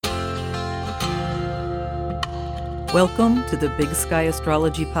Welcome to the Big Sky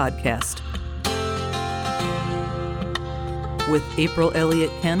Astrology Podcast with April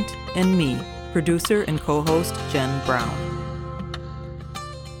Elliott Kent and me, producer and co-host Jen Brown.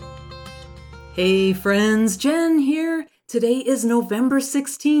 Hey friends, Jen here. Today is November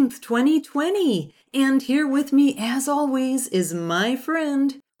 16th, 2020, and here with me, as always, is my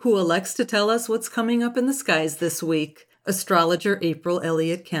friend who elects to tell us what's coming up in the skies this week, astrologer April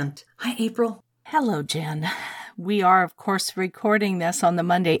Elliott Kent. Hi, April. Hello, Jen. We are, of course, recording this on the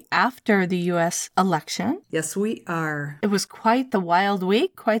Monday after the U.S. election. Yes, we are. It was quite the wild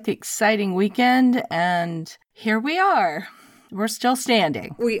week, quite the exciting weekend, and here we are. We're still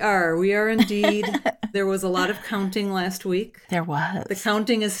standing. We are indeed. There was a lot of counting last week. There was. The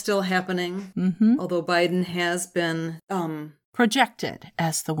counting is still happening, although Biden has been projected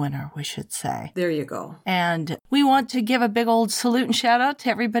as the winner, we should say. There you go. And we want to give a big old salute and shout out to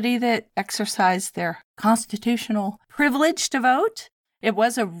everybody that exercised their constitutional privilege to vote. It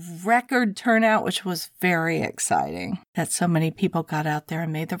was a record turnout, which was very exciting that so many people got out there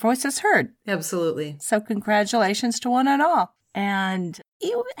and made their voices heard. Absolutely. So congratulations to one and all. And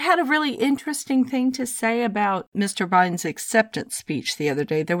you had a really interesting thing to say about Mr. Biden's acceptance speech the other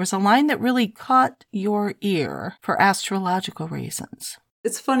day. There was a line that really caught your ear for astrological reasons.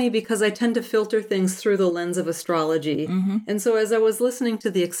 It's funny because I tend to filter things through the lens of astrology. And so as I was listening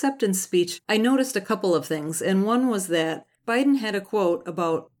to the acceptance speech, I noticed a couple of things. And one was that Biden had a quote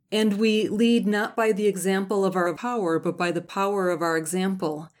about, "And we lead not by the example of our power, but by the power of our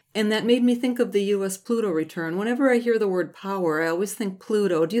example." And that made me think of the U.S. Pluto return. Whenever I hear the word power, I always think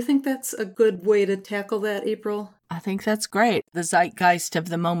Pluto. Do you think that's a good way to tackle that, April? I think that's great. The zeitgeist of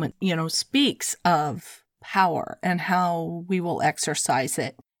the moment, speaks of power and how we will exercise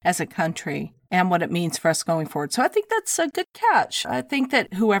it as a country and what it means for us going forward. So I think that's a good catch. I think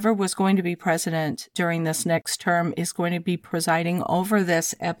that whoever was going to be president during this next term is going to be presiding over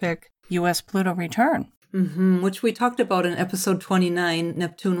this epic U.S. Pluto return. Which we talked about in episode 29,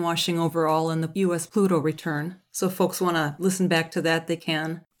 Neptune washing over all and the U.S. Pluto return. So if folks want to listen back to that, they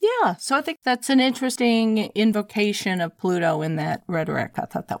can. Yeah, so I think that's an interesting invocation of Pluto in that rhetoric. I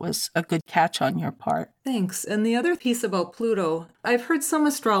thought that was a good catch on your part. Thanks. And the other piece about Pluto, I've heard some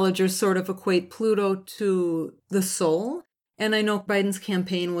astrologers sort of equate Pluto to the soul. And I know Biden's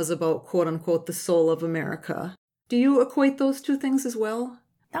campaign was about, quote unquote, the soul of America. Do you equate those two things as well?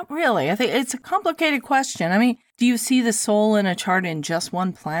 Not really. I think it's a complicated question. I mean, do you see the soul in a chart in just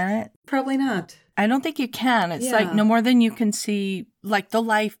one planet? Probably not. I don't think you can. It's like no more than you can see like the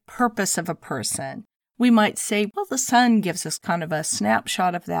life purpose of a person. We might say, well, the sun gives us kind of a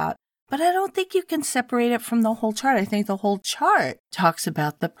snapshot of that. But I don't think you can separate it from the whole chart. I think the whole chart talks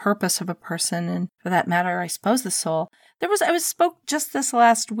about the purpose of a person and, for that matter, I suppose the soul. I spoke just this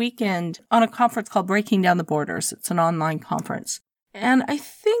last weekend on a conference called Breaking Down the Borders. It's an online conference. And I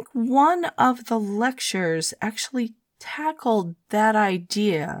think one of the lectures actually tackled that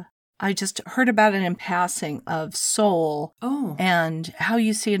idea. I just heard about it in passing of soul and how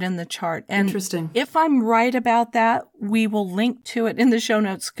you see it in the chart. And interesting. If I'm right about that, we will link to it in the show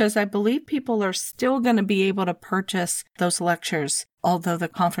notes because I believe people are still going to be able to purchase those lectures, although the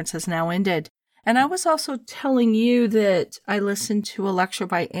conference has now ended. And I was also telling you that I listened to a lecture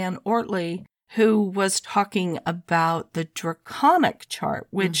by Ann Ortley, who was talking about the draconic chart,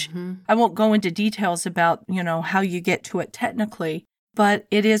 which I won't go into details about, how you get to it technically, but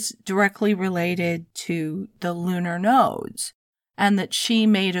it is directly related to the lunar nodes, and that she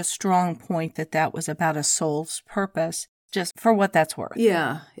made a strong point that was about a soul's purpose, just for what that's worth.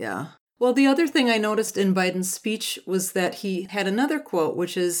 Yeah. Well, the other thing I noticed in Biden's speech was that he had another quote,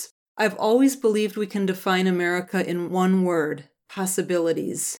 which is, "I've always believed we can define America in one word,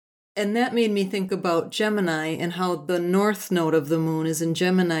 possibilities." And that made me think about Gemini and how the north node of the moon is in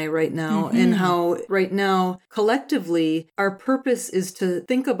Gemini right now, and how right now, collectively, our purpose is to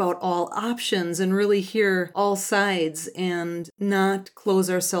think about all options and really hear all sides and not close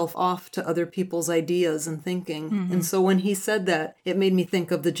ourselves off to other people's ideas and thinking. And so when he said that, it made me think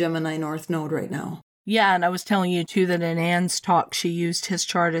of the Gemini north node right now. Yeah, and I was telling you, too, that in Ann's talk, she used his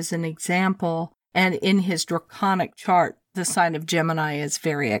chart as an example. And in his draconic chart, the sign of Gemini is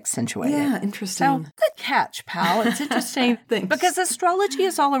very accentuated. Yeah, interesting. So, good catch, pal. It's interesting. Thanks. Because astrology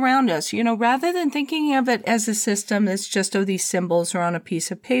is all around us. Rather than thinking of it as a system that's just, these symbols are on a piece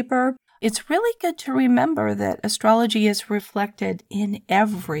of paper, it's really good to remember that astrology is reflected in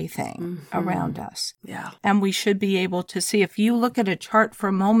everything around us. Yeah. And we should be able to see, if you look at a chart for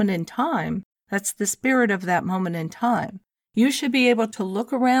a moment in time, that's the spirit of that moment in time. You should be able to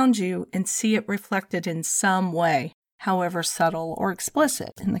look around you and see it reflected in some way. however subtle or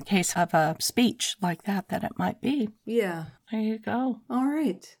explicit in the case of a speech like that it might be. Yeah. There you go. All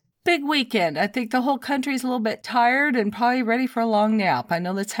right. Big weekend. I think the whole country's a little bit tired and probably ready for a long nap. I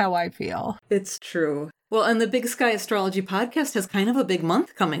know that's how I feel. It's true. Well, and the Big Sky Astrology Podcast has kind of a big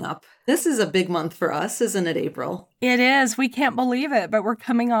month coming up. This is a big month for us, isn't it, April? It is. We can't believe it, but we're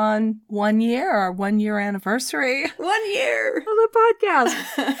coming on 1 year, our 1 year anniversary. 1 year of the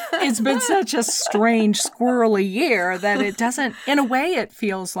podcast. It's been such a strange, squirrely year that it doesn't, in a way, it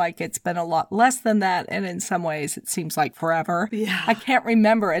feels like it's been a lot less than that. And in some ways, it seems like forever. Yeah. I can't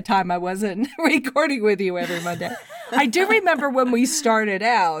remember a time I wasn't recording with you every Monday. I do remember when we started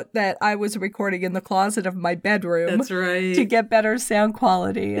out that I was recording in the closet of my bedroom. That's right. To get better sound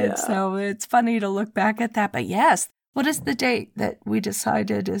quality. Yeah. And so it's funny to look back at that. But yes, what is the date that we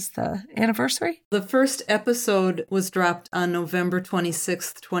decided is the anniversary? The first episode was dropped on November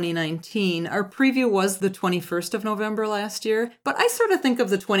 26th, 2019. Our preview was the 21st of November last year, but I sort of think of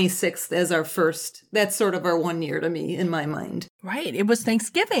the 26th as our first. That's sort of our 1 year to me, in my mind. Right. It was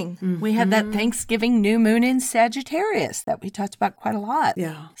Thanksgiving. Mm-hmm. We had that Thanksgiving new moon in Sagittarius that we talked about quite a lot.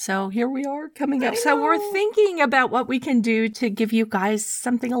 Yeah. So here we are coming up. So we're thinking about what we can do to give you guys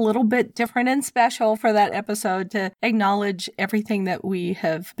something a little bit different and special for that episode to acknowledge everything that we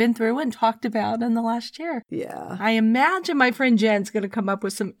have been through and talked about in the last year. Yeah. I imagine my friend Jen's going to come up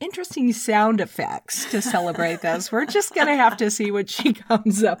with some interesting sound effects to celebrate this. We're just going to have to see what she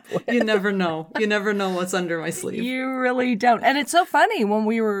comes up with. You never know. You never know what's under my sleeve. You really don't. And it's so funny when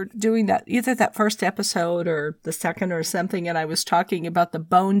we were doing that, either that first episode or the second or something, and I was talking about the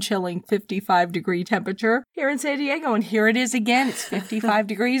bone-chilling 55-degree temperature here in San Diego, and here it is again. It's 55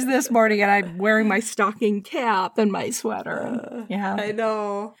 degrees this morning, and I'm wearing my stocking cap and my sweater. Yeah. I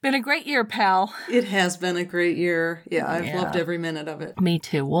know. Been a great year, pal. It has been a great year. Yeah, I've loved every minute of it. Me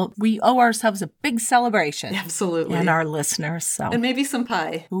too. Well, we owe ourselves a big celebration. Absolutely. And our listeners. So. And maybe some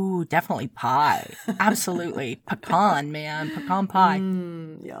pie. Ooh, definitely pie. Absolutely. Pecan, man. Pecan pie.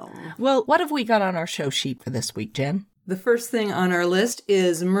 Yum. Well, what have we got on our show sheet for this week, Jen? The first thing on our list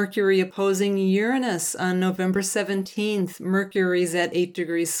is Mercury opposing Uranus on November 17th. Mercury's at 8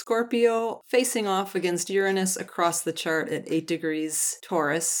 degrees Scorpio, facing off against Uranus across the chart at 8 degrees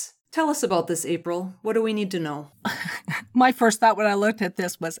Taurus. Tell us about this, April. What do we need to know? My first thought when I looked at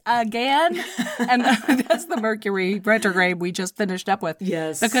this was, again? And that's the Mercury retrograde we just finished up with.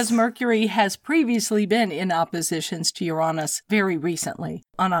 Yes. Because Mercury has previously been in oppositions to Uranus very recently.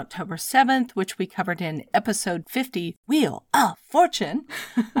 On October 7th, which we covered in episode 50, Wheel of Fortune.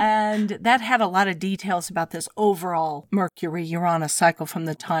 And that had a lot of details about this overall Mercury-Uranus cycle from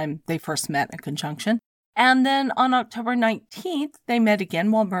the time they first met in conjunction. And then on October 19th, they met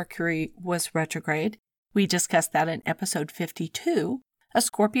again while Mercury was retrograde. We discussed that in episode 52, a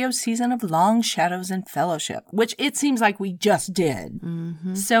Scorpio season of long shadows and fellowship, which it seems like we just did.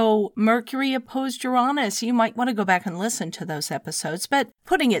 Mm-hmm. So Mercury opposed Uranus. You might want to go back and listen to those episodes, but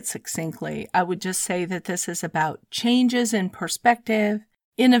putting it succinctly, I would just say that this is about changes in perspective,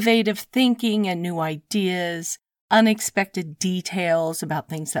 innovative thinking and new ideas, unexpected details about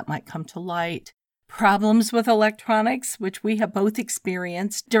things that might come to light, problems with electronics, which we have both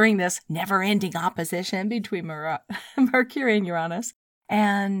experienced during this never-ending opposition between Mercury and Uranus.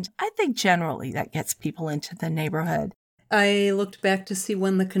 And I think generally that gets people into the neighborhood. I looked back to see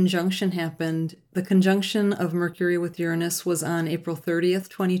when the conjunction happened. The conjunction of Mercury with Uranus was on April 30th,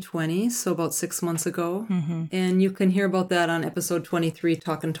 2020, so about 6 months ago. Mm-hmm. And you can hear about that on episode 23,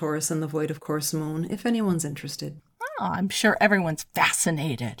 Talkin' Taurus and the Void of Course Moon, if anyone's interested. Oh, I'm sure everyone's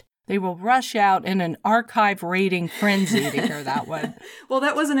fascinated. They will rush out in an archive rating frenzy to hear that one. Well,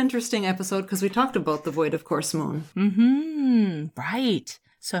 that was an interesting episode because we talked about the Void of Course Moon. Mm-hmm. Right.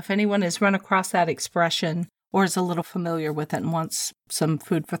 So if anyone has run across that expression or is a little familiar with it and wants some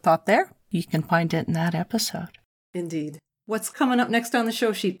food for thought there, you can find it in that episode. Indeed. What's coming up next on the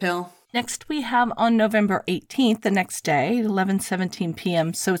show sheet, pal? Next we have on November 18th, the next day, 11:17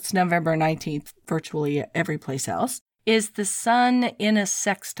 p.m., so it's November 19th virtually every place else, is the Sun in a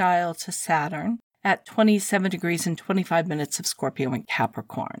sextile to Saturn at 27 degrees and 25 minutes of Scorpio and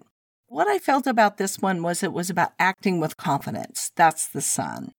Capricorn. What I felt about this one was it was about acting with confidence. That's the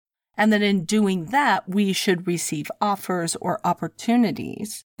Sun. And that in doing that, we should receive offers or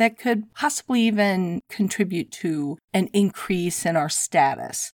opportunities that could possibly even contribute to an increase in our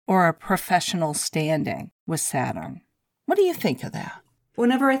status or a professional standing with Saturn. What do you think of that?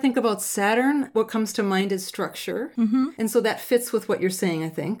 Whenever I think about Saturn, what comes to mind is structure. Mm-hmm. And so that fits with what you're saying, I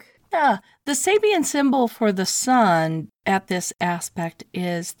think. Yeah. The Sabian symbol for the Sun at this aspect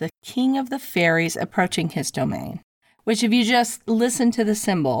is the King of the Fairies approaching his domain, which if you just listen to the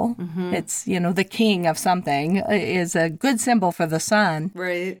symbol, it's, the king of something, is a good symbol for the sun.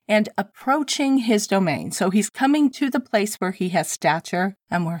 Right. And approaching his domain. So he's coming to the place where he has stature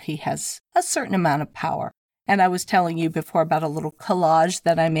and where he has a certain amount of power. And I was telling you before about a little collage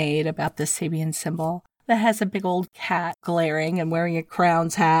that I made about the Sabian symbol that has a big old cat glaring and wearing a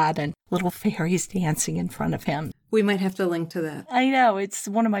crown's hat and little fairies dancing in front of him. We might have to link to that. I know, it's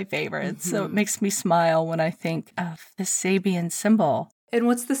one of my favorites. So it makes me smile when I think of the Sabian symbol. And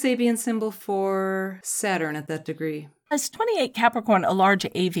what's the Sabian symbol for Saturn at that degree? It's 28 Capricorn, a large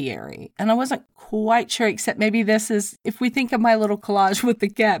aviary. And I wasn't quite sure, except maybe this is, if we think of my little collage with the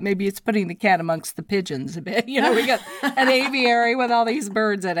cat, maybe it's putting the cat amongst the pigeons a bit. We got an aviary with all these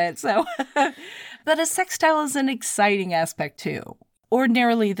birds in it. So, but a sextile is an exciting aspect too.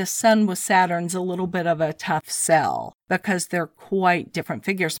 Ordinarily, the sun with Saturn's a little bit of a tough sell because they're quite different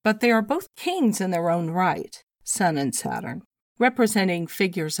figures, but they are both kings in their own right, Sun and Saturn, representing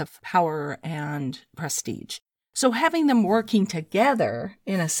figures of power and prestige. So having them working together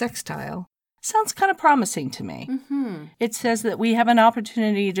in a sextile sounds kind of promising to me. It says that we have an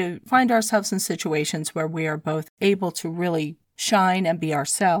opportunity to find ourselves in situations where we are both able to really shine and be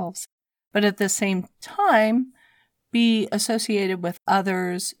ourselves, but at the same time, be associated with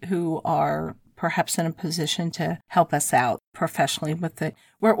others who are perhaps in a position to help us out professionally with it,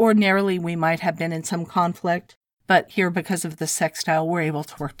 where ordinarily we might have been in some conflict, but here because of the sextile, we're able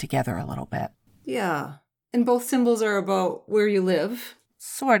to work together a little bit. Yeah. And both symbols are about where you live.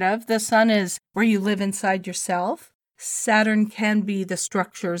 Sort of. The sun is where you live inside yourself. Saturn can be the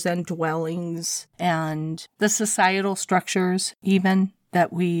structures and dwellings and the societal structures even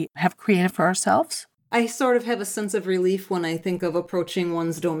that we have created for ourselves. I sort of have a sense of relief when I think of approaching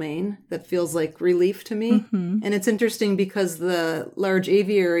one's domain. That feels like relief to me. And it's interesting because the large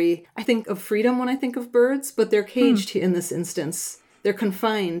aviary, I think of freedom when I think of birds, but they're caged in this instance. They're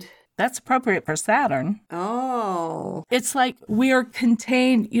confined. That's appropriate for Saturn. Oh. It's like we are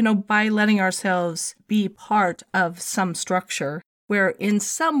contained, by letting ourselves be part of some structure where in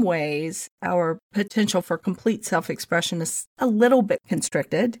some ways our potential for complete self-expression is a little bit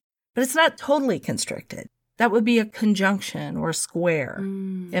constricted. But it's not totally constricted. That would be a conjunction or a square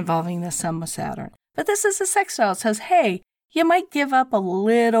involving the sun with Saturn. But this is a sextile. It says, hey, you might give up a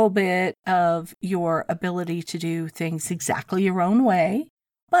little bit of your ability to do things exactly your own way,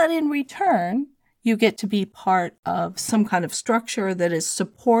 but in return, you get to be part of some kind of structure that is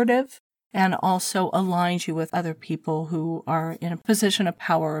supportive and also aligns you with other people who are in a position of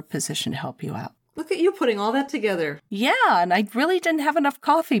power or a position to help you out. Look at you putting all that together. Yeah, and I really didn't have enough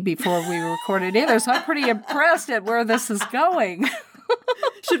coffee before we recorded either, so I'm pretty impressed at where this is going.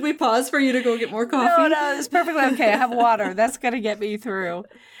 Should we pause for you to go get more coffee? No, it's perfectly okay. I have water. That's going to get me through.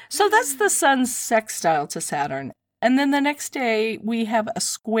 So that's the sun's sextile to Saturn. And then the next day, we have a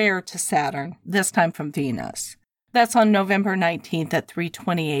square to Saturn, this time from Venus. That's on November 19th at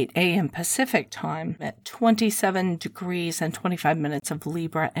 3:28 a.m. Pacific time at 27 degrees and 25 minutes of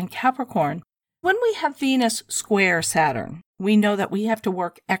Libra and Capricorn. When we have Venus square Saturn, we know that we have to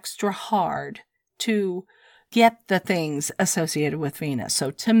work extra hard to get the things associated with Venus. So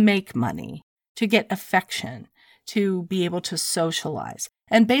to make money, to get affection, to be able to socialize,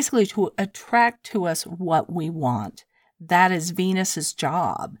 and basically to attract to us what we want. That is Venus's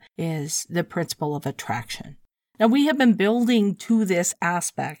job, is the principle of attraction. Now, we have been building to this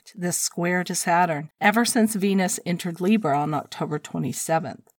aspect, this square to Saturn, ever since Venus entered Libra on October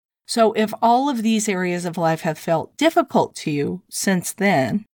 27th. So if all of these areas of life have felt difficult to you since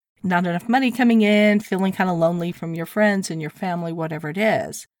then, not enough money coming in, feeling kind of lonely from your friends and your family, whatever it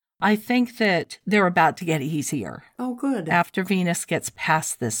is, I think that they're about to get easier. Oh, good. After Venus gets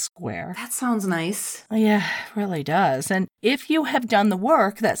past this square. That sounds nice. Yeah, it really does. And if you have done the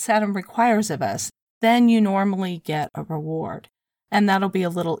work that Saturn requires of us, then you normally get a reward. And that'll be a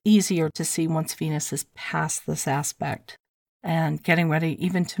little easier to see once Venus is past this aspect and getting ready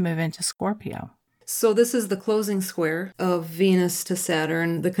even to move into Scorpio. So this is the closing square of Venus to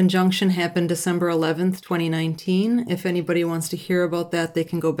Saturn. The conjunction happened December 11th, 2019. If anybody wants to hear about that, they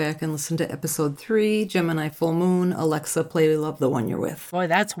can go back and listen to episode 3, Gemini Full Moon, Alexa, Play Love the One You're With. Boy,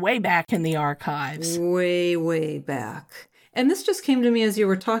 that's way back in the archives. Way, way back. And this just came to me as you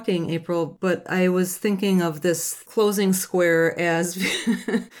were talking, April, but I was thinking of this closing square as...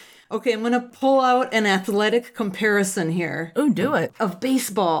 Okay, I'm going to pull out an athletic comparison here. Oh, do it. Of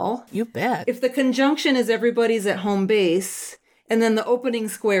baseball. You bet. If the conjunction is everybody's at home base, and then the opening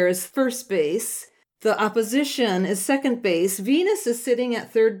square is first base, the opposition is second base, Venus is sitting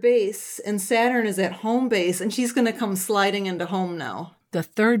at third base, and Saturn is at home base, and she's going to come sliding into home now. The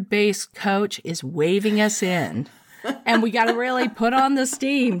third base coach is waving us in. And we got to really put on the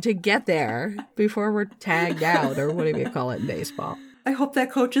steam to get there before we're tagged out, or whatever you call it in baseball. I hope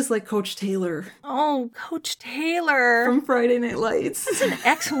that coach is like Coach Taylor. Oh, Coach Taylor. From Friday Night Lights. That's an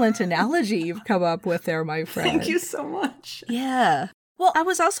excellent analogy you've come up with there, my friend. Thank you so much. Yeah. Well, I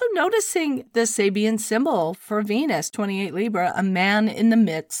was also noticing the Sabian symbol for Venus, 28 Libra, a man in the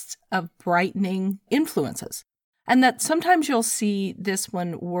midst of brightening influences. And that sometimes you'll see this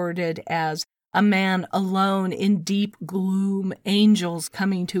one worded as a man alone in deep gloom, angels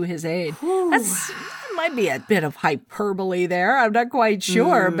coming to his aid. That might be a bit of hyperbole there. I'm not quite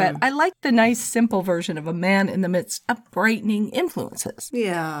sure, but I like the nice, simple version of a man in the midst of brightening influences.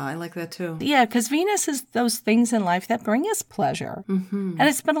 Yeah, I like that too. Yeah, because Venus is those things in life that bring us pleasure. And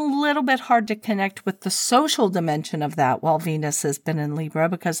it's been a little bit hard to connect with the social dimension of that while Venus has been in Libra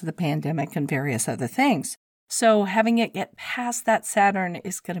because of the pandemic and various other things. So having it get past that Saturn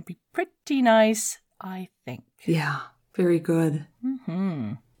is going to be pretty nice, I think. Yeah, very good.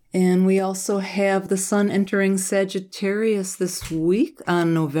 And we also have the sun entering Sagittarius this week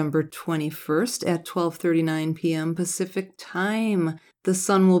on November 21st at 12:39 p.m. Pacific time. The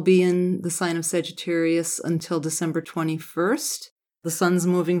sun will be in the sign of Sagittarius until December 21st. The sun's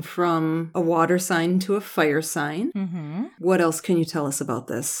moving from a water sign to a fire sign. What else can you tell us about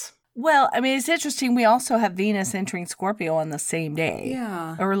this? Well, I mean, it's interesting. We also have Venus entering Scorpio on the same day.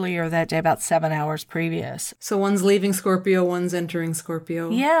 Yeah. Earlier that day, about 7 hours previous. So one's leaving Scorpio, one's entering Scorpio.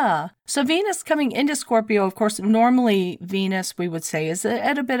 Yeah. So Venus coming into Scorpio, of course, normally Venus, we would say, is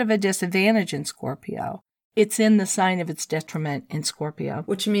at a bit of a disadvantage in Scorpio. It's in the sign of its detriment in Scorpio.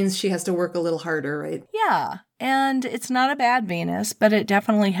 Which means she has to work a little harder, right? Yeah. And it's not a bad Venus, but it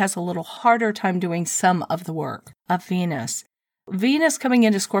definitely has a little harder time doing some of the work of Venus. Venus coming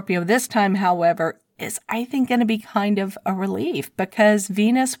into Scorpio this time, however, is, I think, going to be kind of a relief because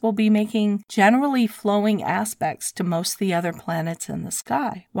Venus will be making generally flowing aspects to most of the other planets in the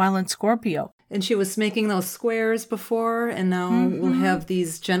sky while in Scorpio. And she was making those squares before, and now we'll have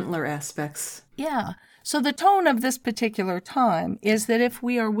these gentler aspects. Yeah. So the tone of this particular time is that if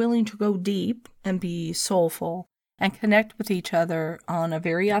we are willing to go deep and be soulful and connect with each other on a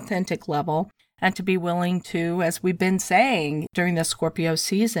very authentic level, and to be willing to, as we've been saying during the Scorpio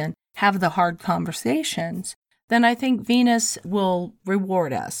season, have the hard conversations, then I think Venus will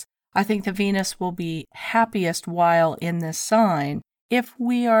reward us. I think the Venus will be happiest while in this sign if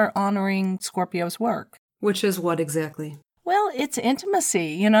we are honoring Scorpio's work. Which is what exactly? Well, it's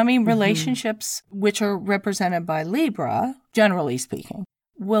intimacy. Relationships, which are represented by Libra, generally speaking,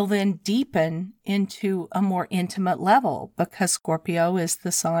 will then deepen into a more intimate level because Scorpio is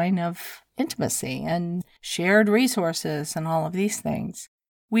the sign of intimacy and shared resources and all of these things.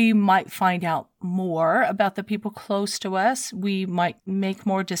 We might find out more about the people close to us. We might make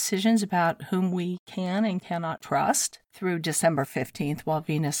more decisions about whom we can and cannot trust through December 15th while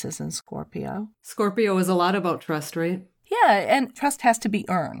Venus is in Scorpio. Scorpio is a lot about trust, right? Yeah, and trust has to be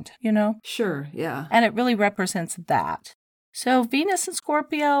earned, Sure, yeah. And it really represents that. So Venus in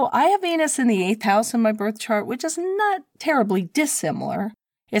Scorpio, I have Venus in the 8th house in my birth chart, which is not terribly dissimilar.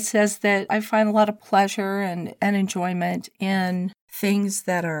 It says that I find a lot of pleasure and enjoyment in things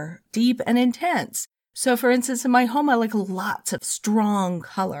that are deep and intense. So for instance, in my home, I like lots of strong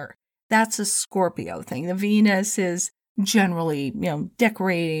color. That's a Scorpio thing. The Venus is generally,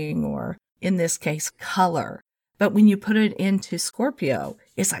 decorating or in this case, color. But when you put it into Scorpio,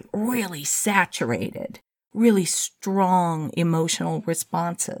 it's like really saturated, really strong emotional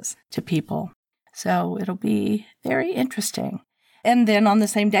responses to people. So it'll be very interesting. And then on the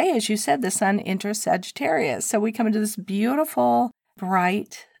same day, as you said, the sun enters Sagittarius. So we come into this beautiful,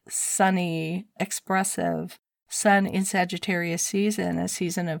 bright, sunny, expressive sun in Sagittarius season, a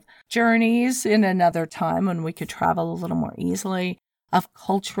season of journeys in another time when we could travel a little more easily, of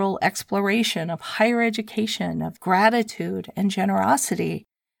cultural exploration, of higher education, of gratitude and generosity.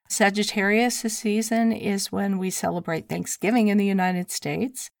 Sagittarius season is when we celebrate Thanksgiving in the United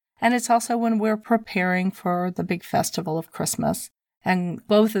States. And it's also when we're preparing for the big festival of Christmas. And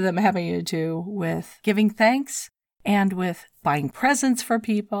both of them having to do with giving thanks and with buying presents for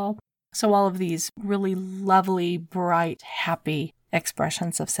people. So all of these really lovely, bright, happy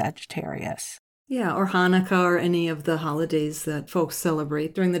expressions of Sagittarius. Yeah, or Hanukkah or any of the holidays that folks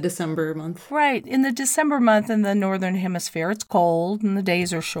celebrate during the December month. Right. In the December month in the Northern Hemisphere, it's cold and the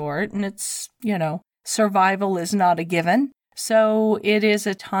days are short and it's, survival is not a given. So it is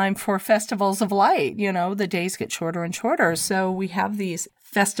a time for festivals of light. The days get shorter and shorter. So we have these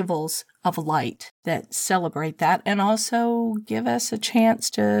festivals of light that celebrate that and also give us a chance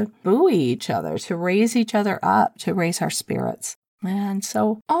to buoy each other, to raise each other up, to raise our spirits. And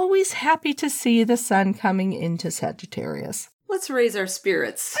so always happy to see the sun coming into Sagittarius. Let's raise our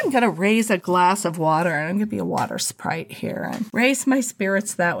spirits. I'm going to raise a glass of water, and I'm going to be a water sprite here and raise my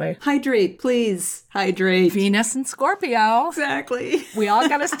spirits that way. Hydrate, please. Hydrate. Venus and Scorpio. Exactly. We all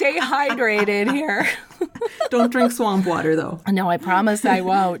got to stay hydrated here. Don't drink swamp water, though. No, I promise I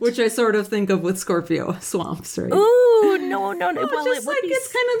won't. Which I sort of think of with Scorpio. Swamps, right? Ooh, no. Well, just like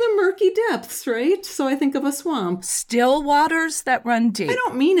it's kind of the murky depths, right? So I think of a swamp. Still waters that run deep. I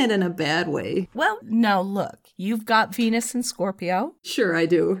don't mean it in a bad way. Well, no, look. You've got Venus and Scorpio. Sure, I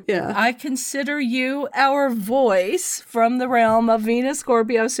do. Yeah. I consider you our voice from the realm of Venus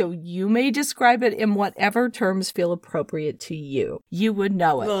Scorpio, so you may describe it in whatever terms feel appropriate to you. You would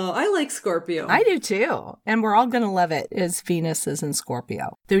know it. Well, I like Scorpio. I do too. And we're all going to love it as Venus is in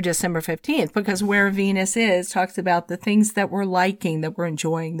Scorpio through December 15th, because where Venus is talks about the things that we're liking, that we're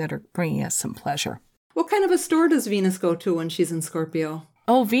enjoying, that are bringing us some pleasure. What kind of a store does Venus go to when she's in Scorpio?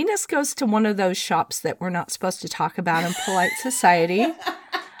 Oh, Venus goes to one of those shops that we're not supposed to talk about in polite society.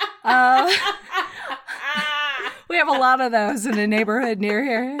 We have a lot of those in a neighborhood near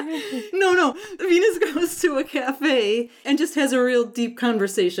here. No. Venus goes to a cafe and just has a real deep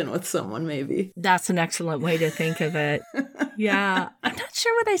conversation with someone, maybe. That's an excellent way to think of it. Yeah. I'm not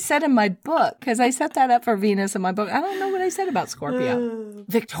sure what I said in my book, because I set that up for Venus in my book. I don't know what I said about Scorpio.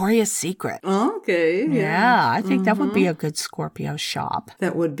 Victoria's Secret. Oh, okay. Yeah, I think that would be a good Scorpio shop.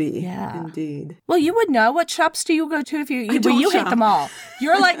 That would be. Yeah. Indeed. Well, you would know. What shops do you go to if you hate them all?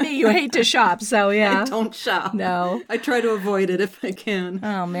 You're like me. You hate to shop, so yeah. I don't shop. No. I try to avoid it if I can.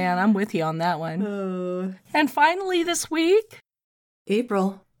 Oh, man, I'm with you on that one. And finally this week...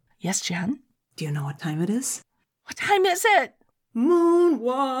 April. Yes, Jen? Do you know what time it is? What time is it? Moon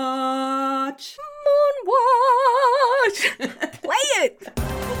Watch. Moon Watch. Play it.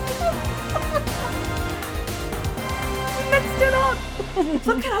 Mixed it up.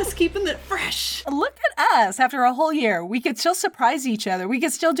 Look at us keeping it fresh. Look at us after a whole year. We could still surprise each other. We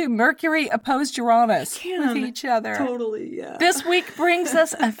could still do Mercury opposed Uranus with each other. Totally, yeah. This week brings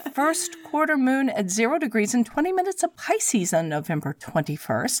us a first quarter moon at 0 degrees and 20 minutes of Pisces on November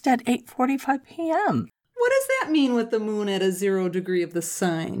 21st at 8:45 p.m. What does that mean with the moon at a 0 degree of the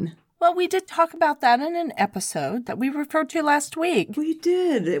sign? Well, we did talk about that in an episode that we referred to last week. We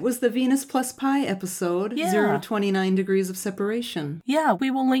did. It was the Venus plus Pi episode, 0 to 29 degrees of separation. Yeah, we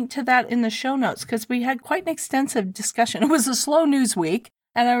will link to that in the show notes because we had quite an extensive discussion. It was a slow news week,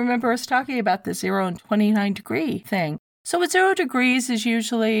 and I remember us talking about the 0 and 29 degree thing. So at 0 degrees is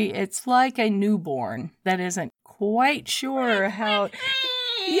usually, it's like a newborn that isn't quite sure how...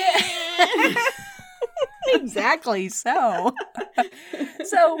 Yeah. Exactly so.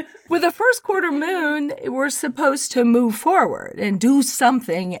 So with the first quarter moon, we're supposed to move forward and do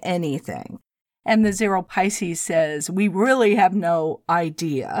something, anything. And the 0 Pisces says we really have no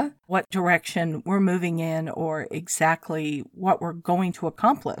idea what direction we're moving in or exactly what we're going to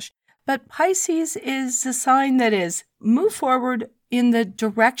accomplish. But Pisces is a sign that is move forward in the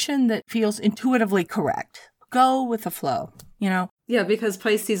direction that feels intuitively correct. Go with the flow, you know? Yeah, because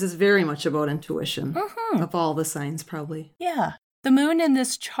Pisces is very much about intuition of all the signs, probably. Yeah. The moon in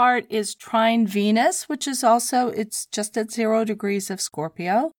this chart is trine Venus, which is also, it's just at 0 degrees of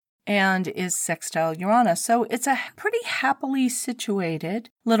Scorpio and is sextile Uranus. So it's a pretty happily situated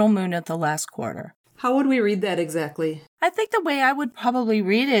little moon at the last quarter. How would we read that exactly? I think the way I would probably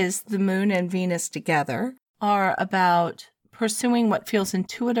read is the moon and Venus together are about pursuing what feels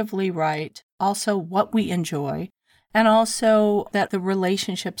intuitively right, also what we enjoy, and also that the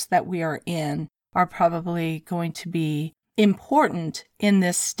relationships that we are in are probably going to be important in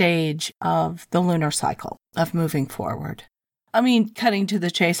this stage of the lunar cycle of moving forward. I mean, cutting to the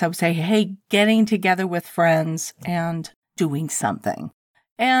chase, I would say, hey, getting together with friends and doing something.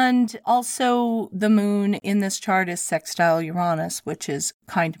 And also the moon in this chart is sextile Uranus, which is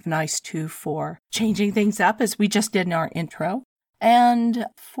kind of nice too for changing things up as we just did in our intro and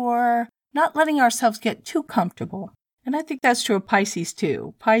for not letting ourselves get too comfortable. And I think that's true of Pisces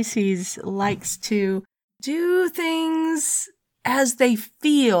too. Pisces likes to do things as they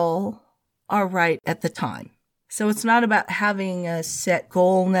feel are right at the time. So it's not about having a set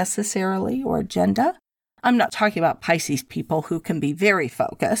goal necessarily or agenda. I'm not talking about Pisces people who can be very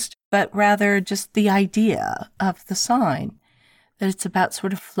focused, but rather just the idea of the sign, that it's about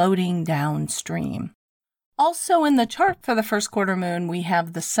sort of floating downstream. Also in the chart for the first quarter moon, we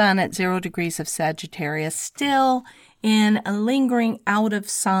have the sun at 0 degrees of Sagittarius, still in a lingering out of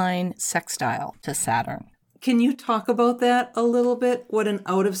sign sextile to Saturn. Can you talk about that a little bit? What an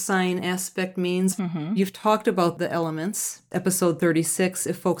out of sign aspect means? You've talked about the elements, episode 36,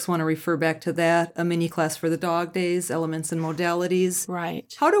 if folks want to refer back to that, a mini class for the dog days, elements and modalities.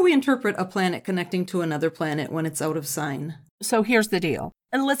 Right. How do we interpret a planet connecting to another planet when it's out of sign? So here's the deal.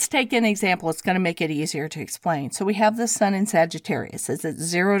 And let's take an example. It's going to make it easier to explain. So we have the sun in Sagittarius. It's at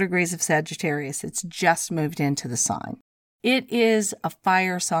 0 degrees of Sagittarius. It's just moved into the sign. It is a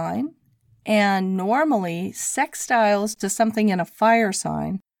fire sign. And normally, sextiles to something in a fire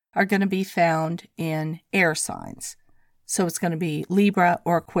sign are going to be found in air signs. So it's going to be Libra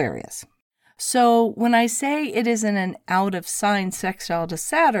or Aquarius. So when I say it is in an out of sign sextile to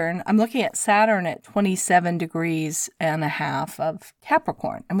Saturn, I'm looking at Saturn at 27 degrees and a half of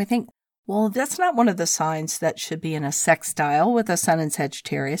Capricorn. And we think, well, that's not one of the signs that should be in a sextile with a sun in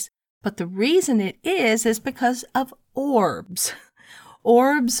Sagittarius. But the reason it is because of orbs.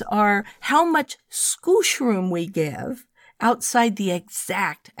 Orbs are how much scoosh room we give outside the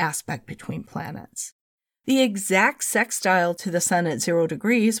exact aspect between planets. The exact sextile to the sun at 0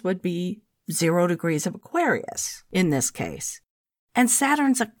 degrees would be 0 degrees of Aquarius in this case. And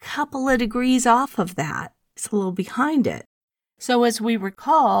Saturn's a couple of degrees off of that. It's a little behind it. So as we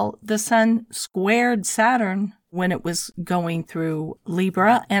recall, the sun squared Saturn when it was going through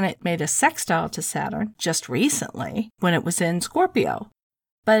Libra, and it made a sextile to Saturn just recently when it was in Scorpio.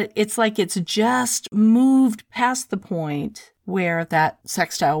 But it's like it's just moved past the point where that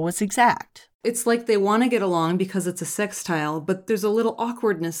sextile was exact. It's like they want to get along because it's a sextile, but there's a little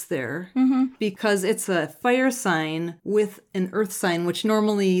awkwardness there because it's a fire sign with an earth sign, which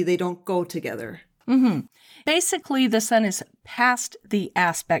normally they don't go together. Basically, the sun is past the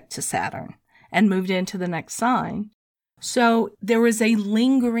aspect to Saturn and moved into the next sign. So there is a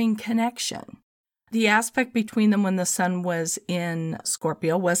lingering connection. The aspect between them when the sun was in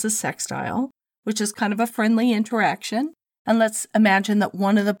Scorpio was a sextile, which is kind of a friendly interaction. And let's imagine that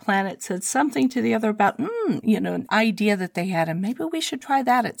one of the planets said something to the other about, an idea that they had, and maybe we should try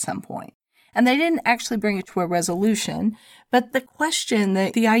that at some point. And they didn't actually bring it to a resolution, but the question,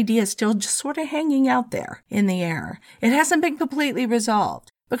 the idea is still just sort of hanging out there in the air. It hasn't been completely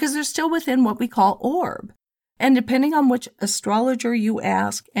resolved because they're still within what we call orb. And depending on which astrologer you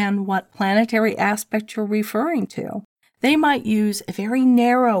ask and what planetary aspect you're referring to, they might use a very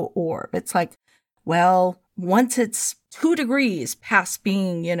narrow orb. It's like, well, once it's 2 degrees past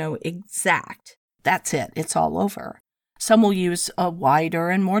being, exact, that's it. It's all over. Some will use a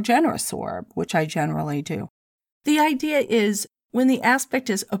wider and more generous orb, which I generally do. The idea is when the aspect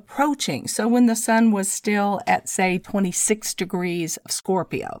is approaching, so when the sun was still at, say, 26 degrees of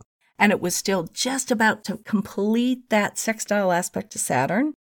Scorpio, and it was still just about to complete that sextile aspect to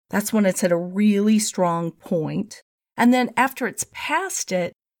Saturn, that's when it's at a really strong point. And then after it's past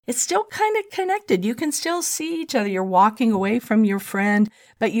it, it's still kind of connected. You can still see each other. You're walking away from your friend,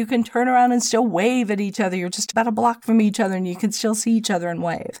 but you can turn around and still wave at each other. You're just about a block from each other, and you can still see each other and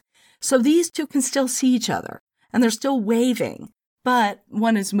wave. So these two can still see each other, and they're still waving, but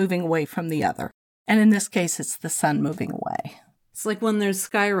one is moving away from the other. And in this case, it's the sun moving away. It's like when there's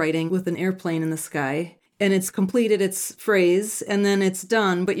skywriting with an airplane in the sky, and it's completed its phrase, and then it's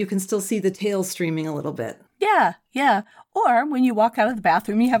done, but you can still see the tail streaming a little bit. Yeah. Or when you walk out of the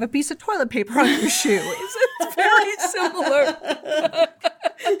bathroom, you have a piece of toilet paper on your shoe. It's very similar.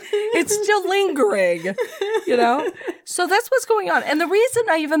 It's still lingering, So that's what's going on. And the reason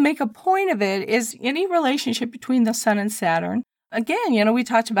I even make a point of it is any relationship between the sun and Saturn. Again, we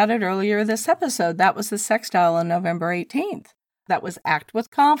talked about it earlier this episode. That was the sextile on November 18th. That was act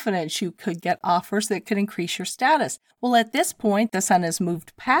with confidence. You could get offers that could increase your status. Well, at this point, the sun has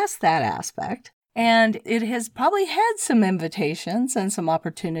moved past that aspect. And it has probably had some invitations and some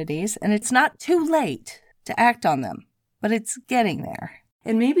opportunities, and it's not too late to act on them, but it's getting there.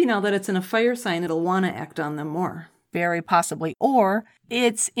 And maybe now that it's in a fire sign, it'll want to act on them more. Very possibly. Or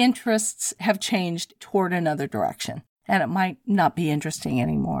its interests have changed toward another direction, and it might not be interesting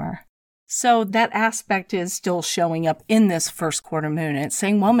anymore. So that aspect is still showing up in this first quarter moon. It's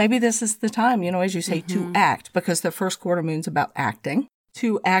saying, well, maybe this is the time, as you say, to act, because the first quarter moon's about acting.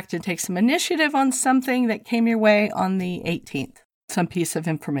 To act and take some initiative on something that came your way on the 18th. Some piece of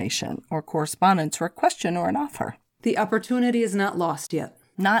information or correspondence or a question or an offer. The opportunity is not lost yet.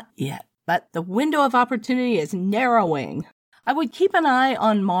 Not yet, but the window of opportunity is narrowing. I would keep an eye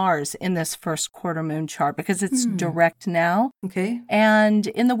on Mars in this first quarter moon chart because it's direct now. Okay. And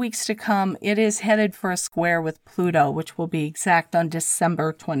in the weeks to come, it is headed for a square with Pluto, which will be exact on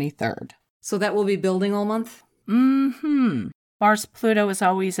December 23rd. So that will be building all month? Mars-Pluto is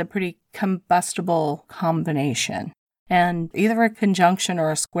always a pretty combustible combination. And either a conjunction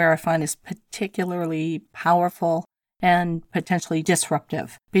or a square I find is particularly powerful and potentially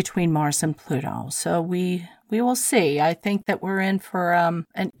disruptive between Mars and Pluto. So we will see. I think that we're in for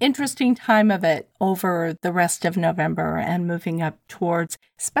an interesting time of it over the rest of November and moving up towards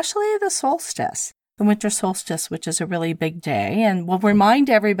especially the solstice, the winter solstice, which is a really big day. And we'll remind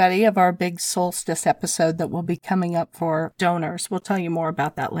everybody of our big solstice episode that will be coming up for donors. We'll tell you more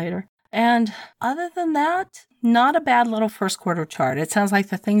about that later. And other than that, not a bad little first quarter chart. It sounds like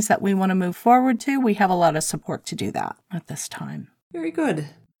the things that we want to move forward to, we have a lot of support to do that at this time. Very good.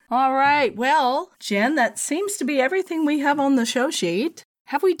 All right. Well, Jen, that seems to be everything we have on the show sheet.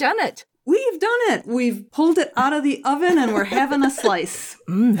 Have we done it? We've done it. We've pulled it out of the oven and we're having a slice.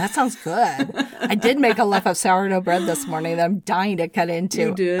 That sounds good. I did make a loaf of sourdough bread this morning that I'm dying to cut into.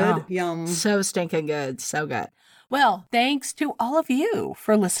 You did? Oh, yum. So stinking good. So good. Well, thanks to all of you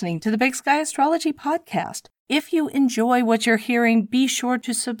for listening to the Big Sky Astrology Podcast. If you enjoy what you're hearing, be sure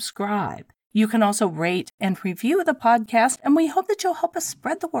to subscribe. You can also rate and review the podcast, and we hope that you'll help us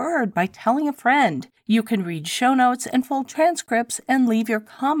spread the word by telling a friend. You can read show notes and full transcripts and leave your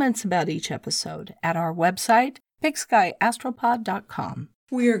comments about each episode at our website, bigskyastropod.com.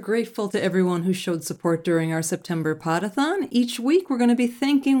 We are grateful to everyone who showed support during our September Podathon. Each week, we're going to be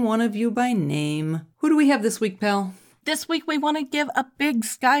thanking one of you by name. Who do we have this week, pal? This week, we want to give a Big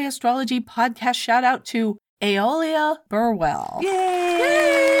Sky Astrology Podcast shout out to Aeolia Burwell. Yay!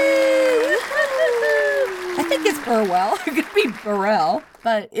 I think it's Burwell. It could be Burrell,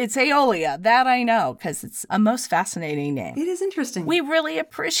 but it's Aeolia. That I know, because it's a most fascinating name. It is interesting. We really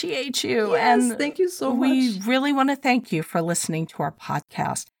appreciate you. Yes, and thank you so much. We really want to thank you for listening to our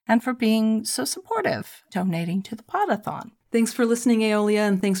podcast and for being so supportive, donating to the Podathon. Thanks for listening, Aeolia,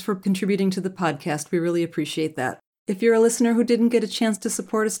 and thanks for contributing to the podcast. We really appreciate that. If you're a listener who didn't get a chance to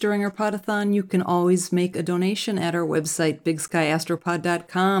support us during our Podathon, you can always make a donation at our website,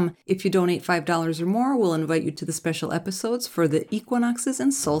 bigskyastropod.com. If you donate $5 or more, we'll invite you to the special episodes for the equinoxes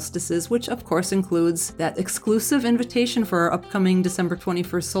and solstices, which of course includes that exclusive invitation for our upcoming December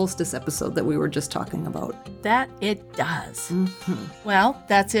 21st solstice episode that we were just talking about. That it does. Well,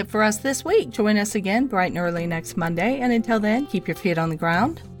 that's it for us this week. Join us again bright and early next Monday. And until then, keep your feet on the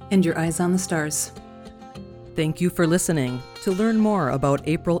ground and your eyes on the stars. Thank you for listening. To learn more about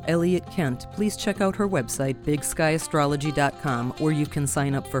April Elliott Kent, please check out her website, bigskyAstrology.com, where you can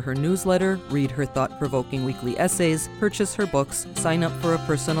sign up for her newsletter, read her thought-provoking weekly essays, purchase her books, sign up for a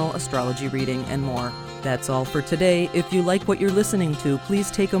personal astrology reading, and more. That's all for today. If you like what you're listening to, please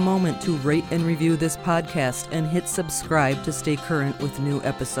take a moment to rate and review this podcast and hit subscribe to stay current with new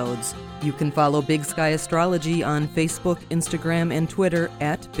episodes. You can follow Big Sky Astrology on Facebook, Instagram, and Twitter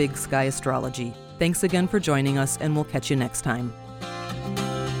at Big Sky Astrology. Thanks again for joining us, and we'll catch you next time.